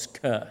under God's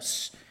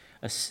curse,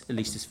 at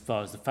least as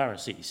far as the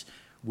Pharisees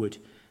would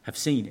have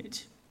seen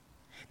it.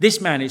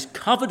 This man is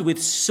covered with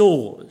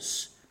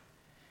sores.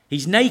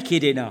 He's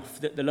naked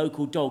enough that the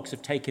local dogs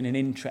have taken an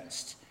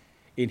interest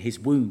in his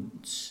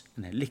wounds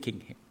and they're licking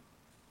him.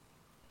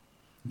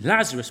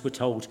 Lazarus, we're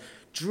told,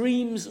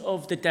 dreams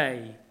of the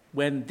day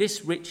when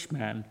this rich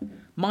man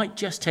might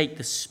just take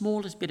the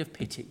smallest bit of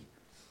pity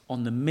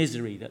on the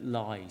misery that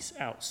lies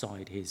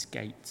outside his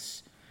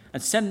gates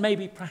and send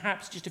maybe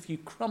perhaps just a few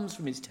crumbs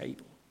from his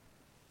table.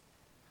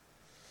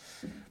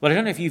 Well, I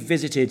don't know if you've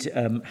visited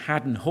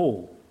Haddon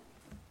Hall.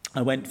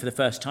 I went for the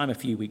first time a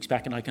few weeks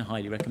back and I can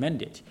highly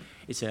recommend it.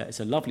 It's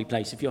a lovely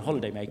place. If you're a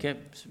holidaymaker,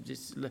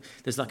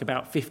 there's like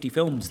about 50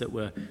 films that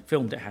were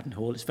filmed at Haddon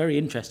Hall. It's very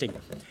interesting.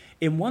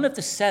 In one of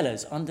the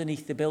cellars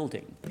underneath the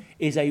building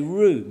is a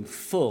room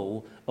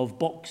full of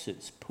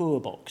boxes, poor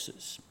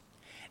boxes.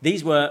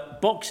 These were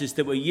boxes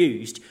that were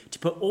used to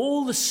put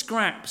all the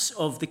scraps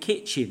of the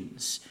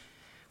kitchens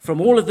from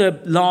all of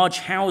the large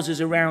houses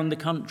around the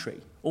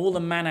country, all the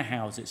manor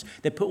houses.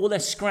 They put all their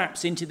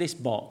scraps into this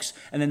box,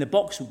 and then the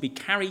box would be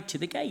carried to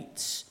the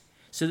gates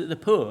so that the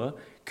poor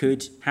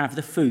could have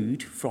the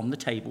food from the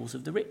tables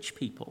of the rich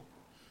people.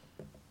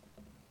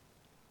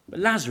 But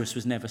Lazarus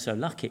was never so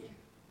lucky.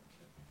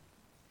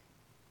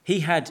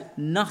 He had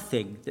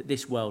nothing that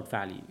this world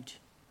valued,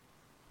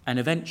 and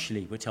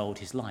eventually, we're told,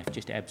 his life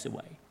just ebbs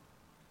away.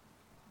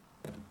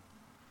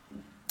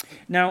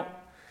 Now,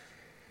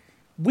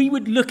 we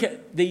would look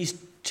at these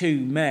two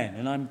men,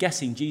 and I'm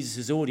guessing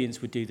Jesus'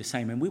 audience would do the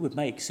same, and we would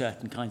make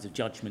certain kinds of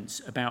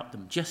judgments about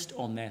them just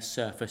on their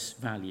surface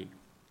value.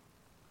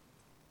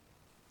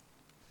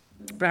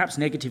 Perhaps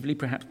negatively,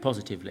 perhaps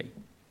positively.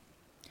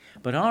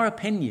 But our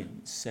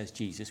opinions, says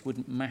Jesus,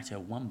 wouldn't matter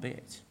one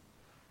bit.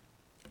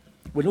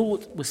 When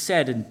all was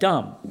said and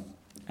done,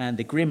 and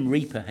the grim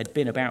reaper had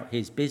been about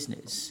his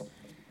business,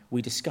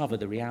 we discover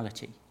the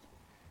reality.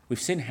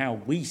 We've seen how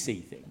we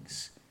see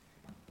things.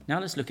 Now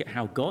let's look at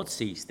how God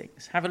sees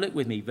things. Have a look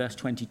with me, verse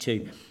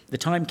 22. The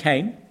time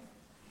came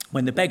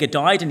when the beggar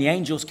died, and the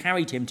angels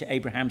carried him to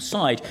Abraham's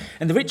side.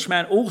 And the rich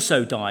man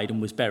also died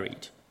and was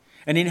buried.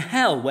 And in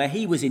hell, where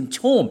he was in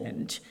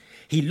torment,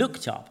 he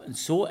looked up and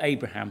saw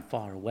Abraham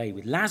far away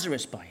with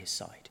Lazarus by his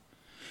side.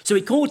 So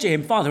he called to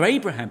him, Father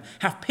Abraham,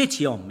 have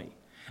pity on me,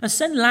 and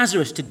send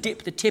Lazarus to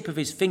dip the tip of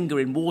his finger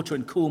in water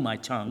and cool my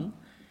tongue,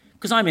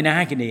 because I'm in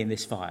agony in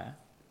this fire.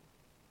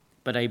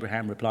 But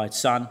Abraham replied,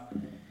 Son,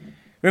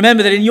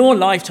 remember that in your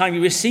lifetime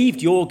you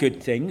received your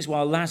good things,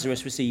 while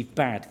Lazarus received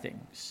bad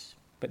things.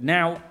 But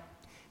now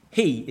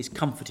he is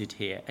comforted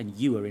here, and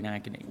you are in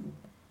agony.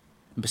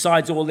 And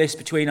besides all this,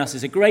 between us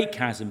is a great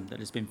chasm that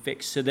has been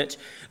fixed, so that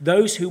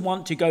those who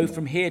want to go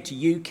from here to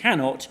you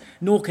cannot,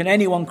 nor can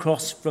anyone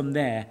cross from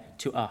there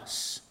to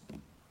us.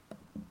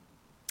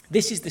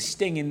 This is the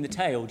sting in the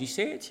tail. Do you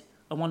see it?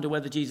 I wonder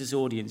whether Jesus'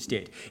 audience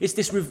did. It's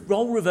this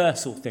role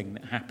reversal thing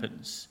that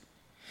happens.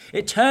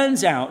 It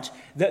turns out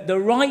that the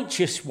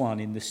righteous one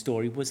in the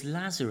story was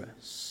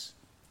Lazarus,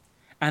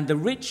 and the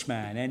rich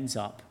man ends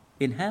up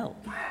in hell.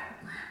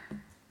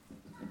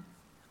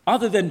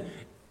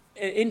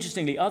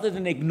 Interestingly, other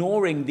than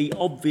ignoring the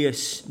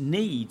obvious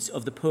needs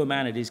of the poor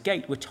man at his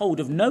gate, we're told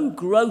of no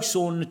gross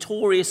or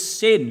notorious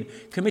sin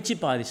committed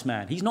by this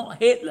man. He's not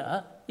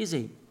Hitler, is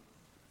he?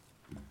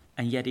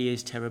 And yet he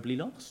is terribly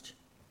lost.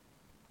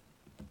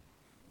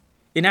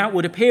 In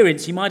outward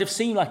appearance, he might have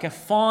seemed like a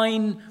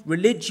fine,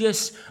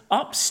 religious,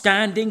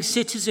 upstanding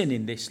citizen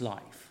in this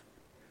life.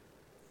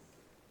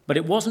 But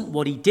it wasn't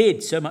what he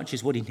did so much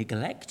as what he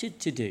neglected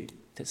to do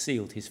that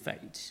sealed his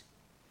fate.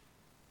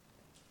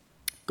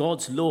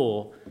 God's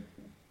law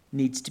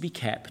needs to be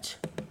kept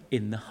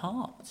in the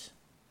heart.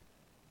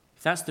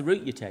 If that's the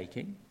route you're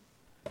taking,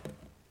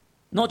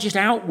 not just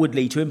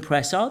outwardly to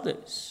impress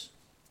others.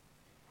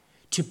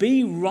 To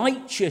be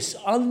righteous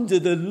under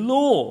the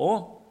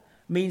law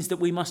means that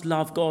we must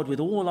love God with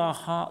all our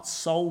heart,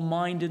 soul,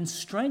 mind, and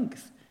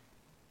strength.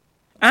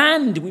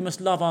 And we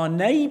must love our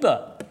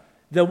neighbour,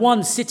 the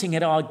one sitting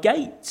at our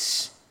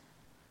gates,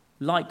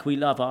 like we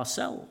love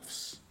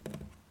ourselves.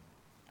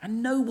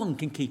 And no one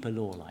can keep a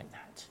law like that.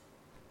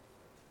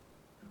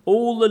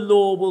 All the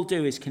law will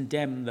do is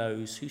condemn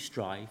those who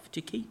strive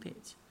to keep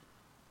it.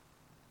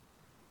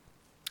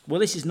 Well,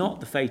 this is not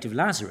the fate of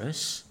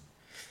Lazarus.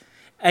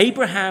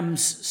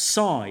 Abraham's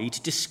side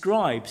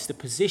describes the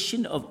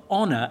position of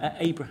honour at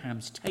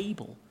Abraham's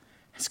table.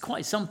 That's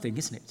quite something,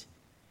 isn't it?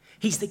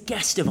 He's the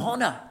guest of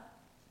honour.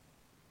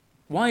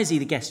 Why is he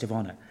the guest of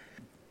honour?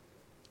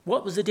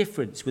 What was the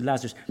difference with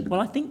Lazarus?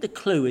 Well, I think the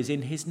clue is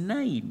in his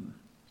name.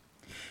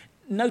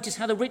 Notice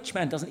how the rich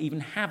man doesn't even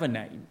have a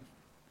name.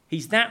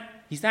 He's that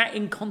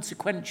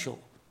inconsequential.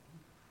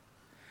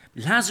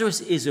 Lazarus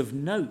is of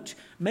note,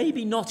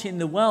 maybe not in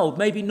the world,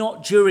 maybe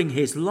not during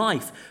his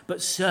life,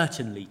 but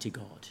certainly to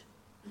God.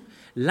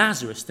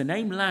 Lazarus, the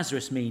name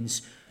Lazarus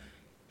means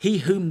he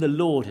whom the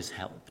Lord has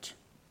helped.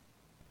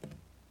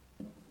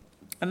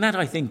 And that,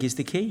 I think, is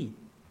the key.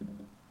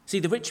 See,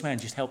 the rich man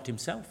just helped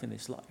himself in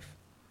this life.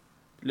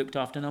 Looked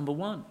after number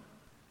one.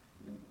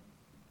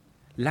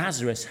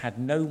 Lazarus had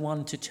no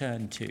one to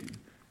turn to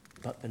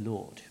but the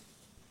Lord.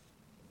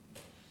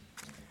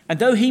 And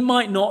though he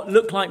might not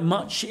look like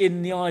much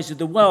in the eyes of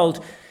the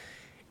world,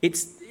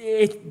 this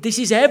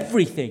is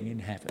everything in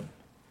heaven.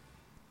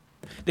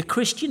 The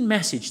Christian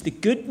message, the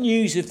good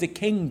news of the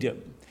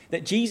kingdom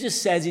that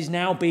Jesus says is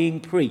now being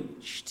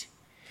preached,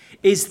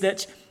 is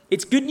that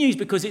it's good news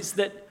because it's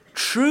that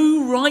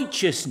true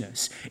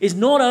righteousness is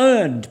not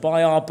earned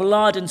by our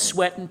blood and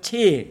sweat and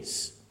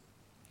tears.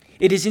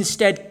 It is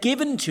instead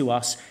given to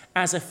us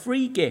as a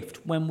free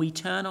gift when we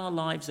turn our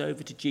lives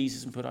over to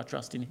Jesus and put our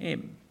trust in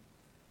him.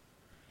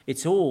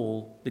 It's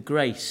all the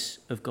grace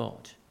of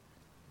God.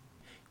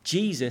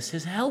 Jesus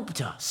has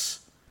helped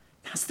us.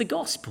 That's the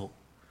gospel.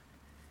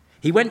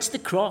 He went to the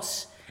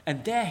cross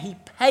and there he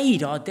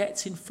paid our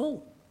debts in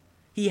full.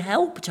 He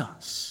helped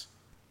us.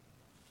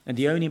 And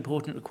the only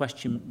important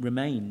question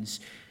remains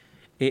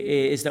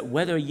is that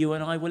whether you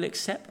and I will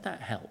accept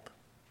that help.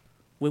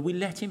 Will we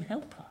let him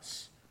help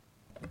us?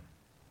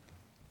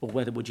 Or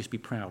whether we'll just be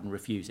proud and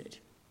refuse it.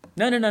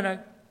 No.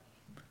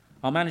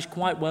 I'll manage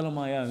quite well on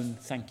my own,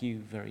 thank you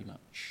very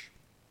much.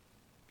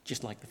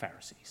 Just like the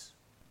Pharisees.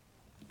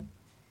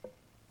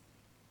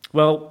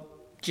 Well,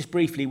 just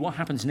briefly, what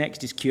happens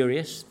next is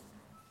curious.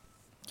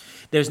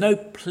 There's no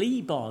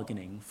plea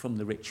bargaining from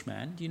the rich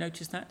man. Do you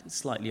notice that? It's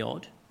slightly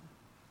odd.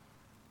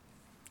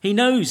 He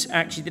knows,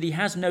 actually, that he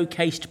has no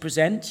case to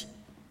present.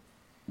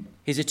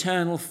 His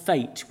eternal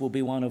fate will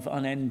be one of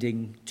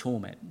unending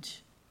torment.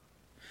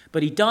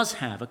 But he does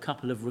have a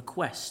couple of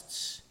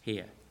requests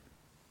here,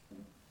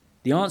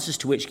 the answers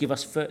to which give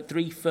us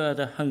three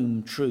further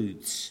home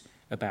truths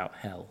about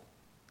hell.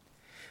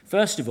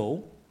 First of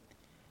all,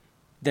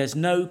 there's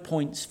no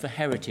points for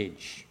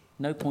heritage.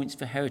 No points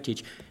for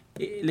heritage.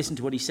 Listen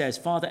to what he says.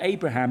 Father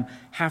Abraham,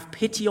 have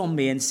pity on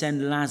me and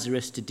send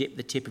Lazarus to dip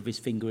the tip of his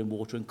finger in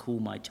water and cool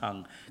my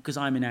tongue, because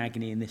I'm in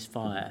agony in this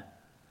fire.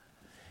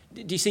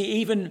 Do you see,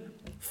 even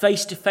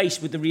face to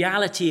face with the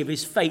reality of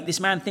his fate, this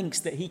man thinks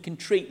that he can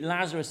treat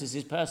Lazarus as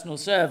his personal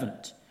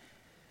servant.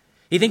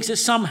 He thinks that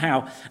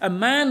somehow a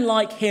man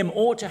like him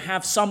ought to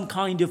have some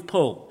kind of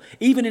pull,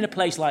 even in a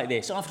place like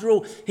this. After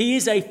all, he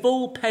is a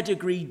full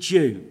pedigree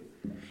Jew.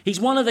 He's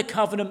one of the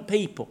covenant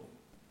people.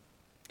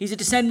 He's a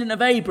descendant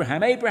of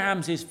Abraham.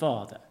 Abraham's his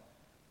father.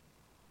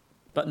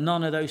 But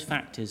none of those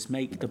factors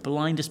make the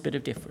blindest bit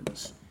of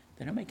difference.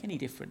 They don't make any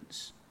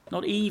difference,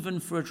 not even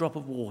for a drop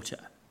of water.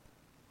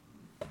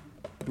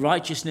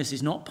 Righteousness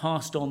is not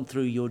passed on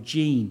through your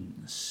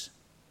genes.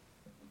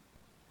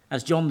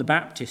 As John the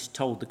Baptist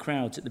told the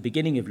crowds at the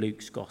beginning of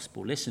Luke's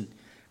gospel, listen,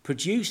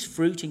 produce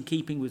fruit in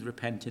keeping with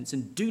repentance,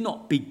 and do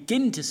not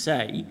begin to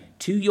say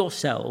to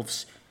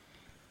yourselves,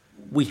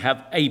 we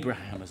have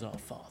Abraham as our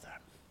father.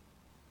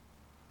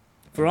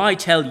 For I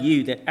tell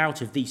you that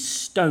out of these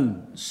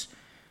stones,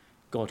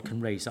 God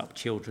can raise up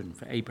children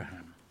for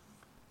Abraham.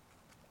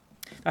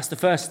 That's the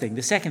first thing.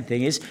 The second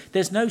thing is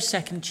there's no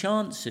second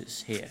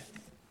chances here.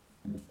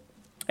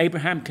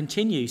 Abraham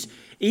continues,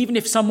 even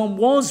if someone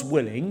was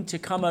willing to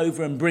come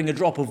over and bring a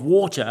drop of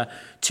water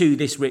to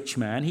this rich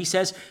man, he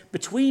says,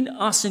 between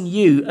us and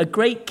you, a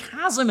great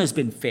chasm has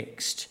been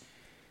fixed,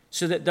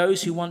 so that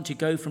those who want to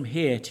go from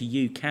here to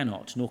you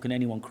cannot, nor can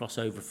anyone cross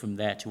over from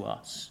there to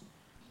us.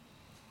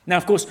 Now,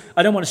 of course,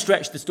 I don't want to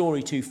stretch the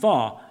story too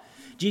far.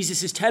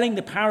 Jesus is telling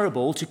the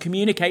parable to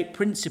communicate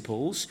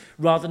principles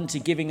rather than to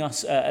giving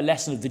us a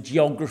lesson of the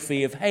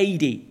geography of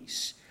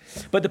Hades.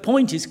 But the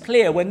point is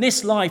clear. When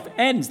this life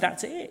ends,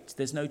 that's it.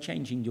 There's no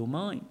changing your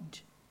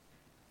mind.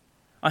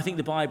 I think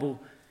the Bible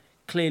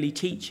clearly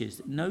teaches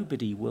that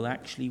nobody will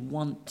actually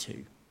want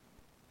to.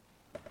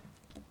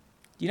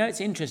 You know,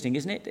 it's interesting,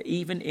 isn't it, that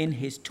even in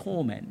his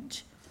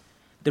torment,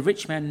 the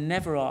rich man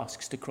never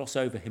asks to cross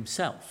over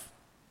himself.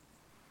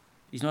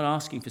 He's not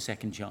asking for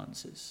second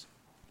chances.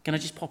 Can I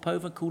just pop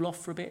over and cool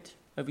off for a bit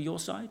over your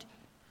side?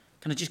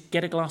 Can I just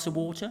get a glass of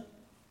water?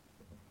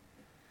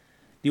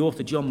 The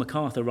author John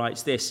MacArthur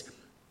writes this: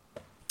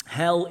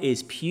 hell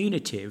is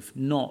punitive,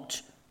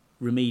 not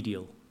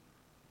remedial.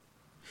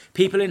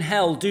 People in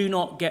hell do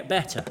not get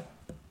better.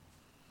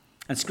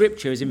 And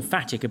Scripture is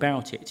emphatic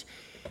about it.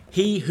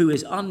 He who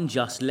is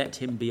unjust,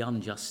 let him be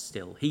unjust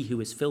still. He who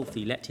is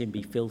filthy, let him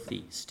be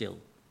filthy still.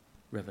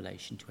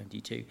 Revelation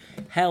 22.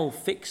 Hell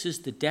fixes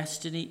the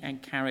destiny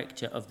and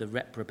character of the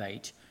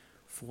reprobate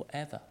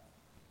forever.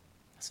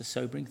 That's a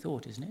sobering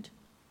thought, isn't it?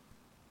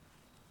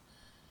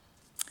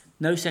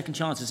 No second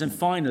chances. And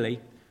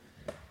finally,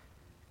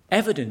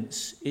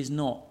 evidence is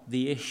not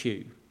the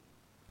issue.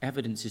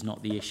 Evidence is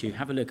not the issue.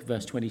 Have a look at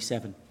verse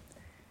 27.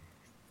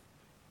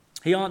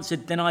 He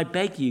answered, then I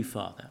beg you,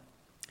 Father,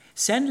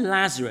 send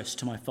Lazarus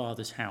to my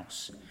father's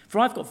house, for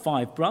I've got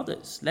 5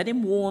 brothers. Let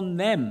him warn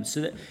them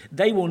so that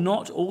they will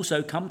not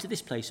also come to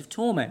this place of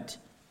torment.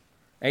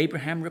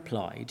 Abraham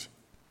replied,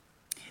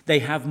 they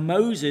have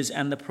Moses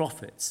and the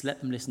prophets.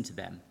 Let them listen to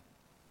them.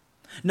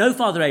 No,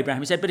 Father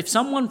Abraham, he said, but if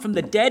someone from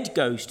the dead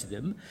goes to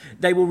them,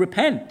 they will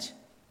repent.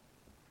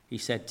 He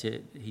said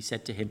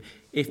to him,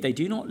 if they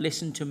do not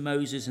listen to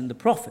Moses and the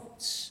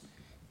prophets,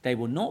 they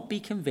will not be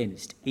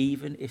convinced,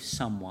 even if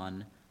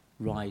someone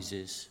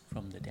rises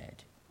from the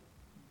dead.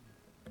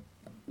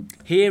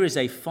 Here is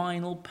a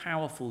final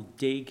powerful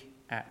dig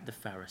at the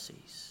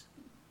Pharisees.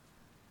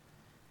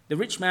 The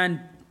rich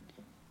man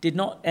did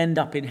not end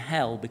up in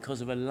hell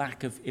because of a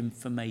lack of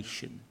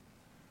information.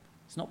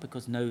 It's not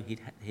because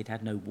he'd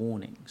had no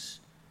warnings.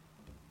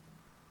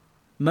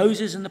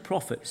 Moses and the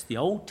prophets, the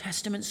Old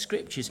Testament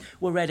scriptures,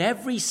 were read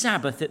every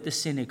Sabbath at the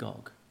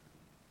synagogue.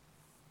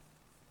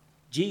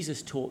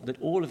 Jesus taught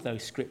that all of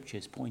those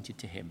scriptures pointed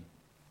to him.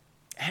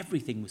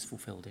 Everything was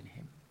fulfilled in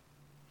him.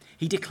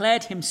 He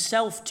declared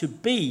himself to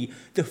be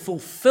the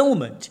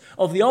fulfillment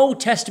of the Old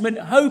Testament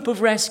hope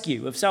of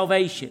rescue, of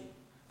salvation.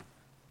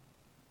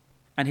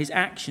 And his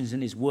actions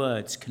and his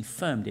words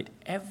confirmed it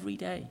every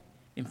day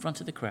in front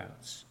of the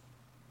crowds.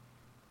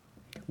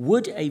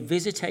 Would a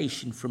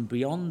visitation from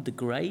beyond the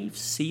grave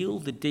seal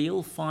the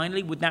deal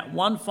finally? Would that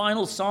one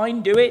final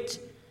sign do it?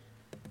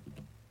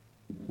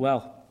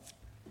 Well,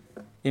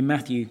 in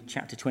Matthew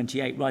chapter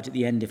 28, right at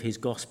the end of his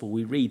gospel,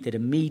 we read that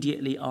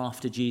immediately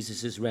after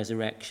Jesus'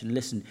 resurrection,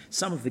 listen,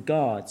 some of the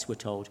guards, we're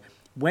told,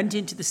 went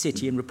into the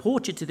city and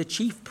reported to the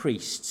chief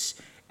priests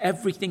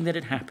everything that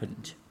had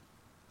happened.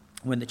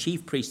 When the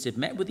chief priests had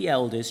met with the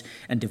elders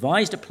and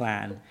devised a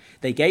plan,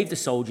 they gave the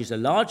soldiers a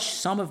large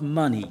sum of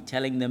money,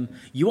 telling them,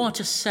 you are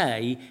to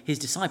say his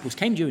disciples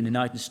came during the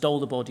night and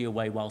stole the body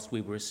away whilst we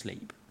were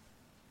asleep.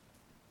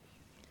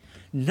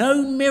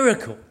 No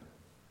miracle,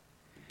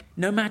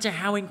 no matter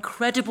how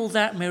incredible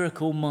that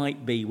miracle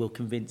might be, will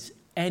convince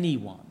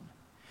anyone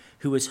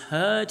who has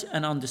heard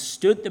and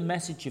understood the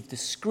message of the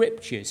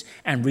scriptures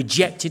and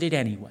rejected it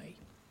anyway.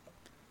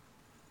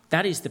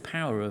 That is the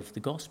power of the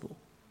gospel.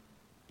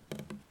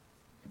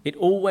 It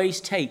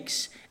always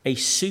takes a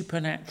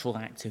supernatural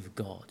act of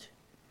God.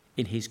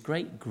 in his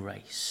great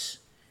grace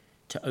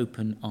to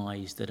open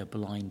eyes that are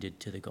blinded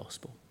to the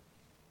gospel.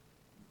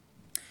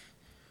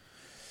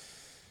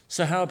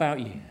 So how about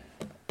you?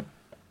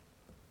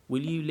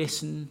 Will you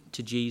listen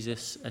to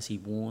Jesus as he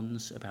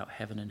warns about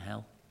heaven and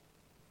hell?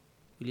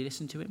 Will you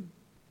listen to him?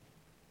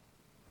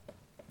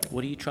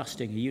 What are you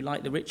trusting? Are you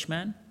like the rich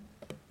man?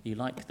 Are you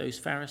like those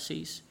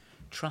Pharisees,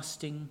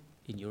 trusting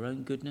in your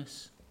own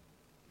goodness?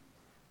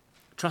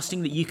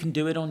 Trusting that you can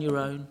do it on your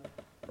own?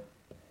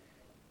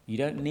 You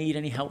don't need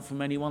any help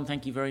from anyone,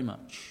 thank you very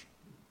much.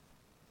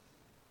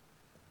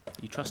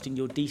 Are you trusting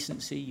your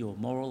decency, your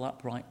moral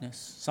uprightness,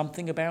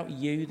 something about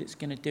you that's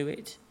going to do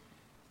it?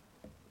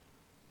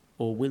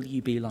 Or will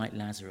you be like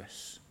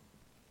Lazarus?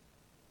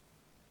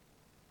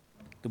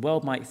 The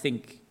world might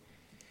think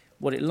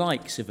what it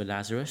likes of a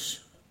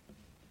Lazarus,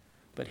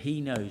 but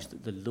he knows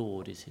that the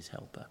Lord is his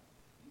helper.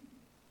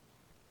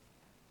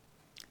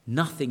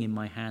 Nothing in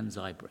my hands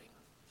I bring.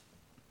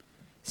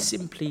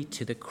 Simply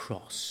to the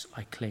cross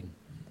I cling.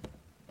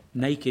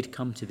 Naked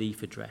come to thee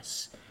for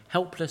dress.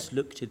 Helpless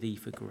look to thee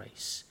for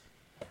grace.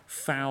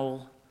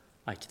 Foul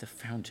I to the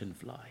fountain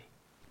fly.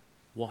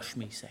 Wash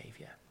me,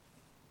 Saviour,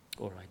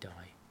 or I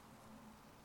die.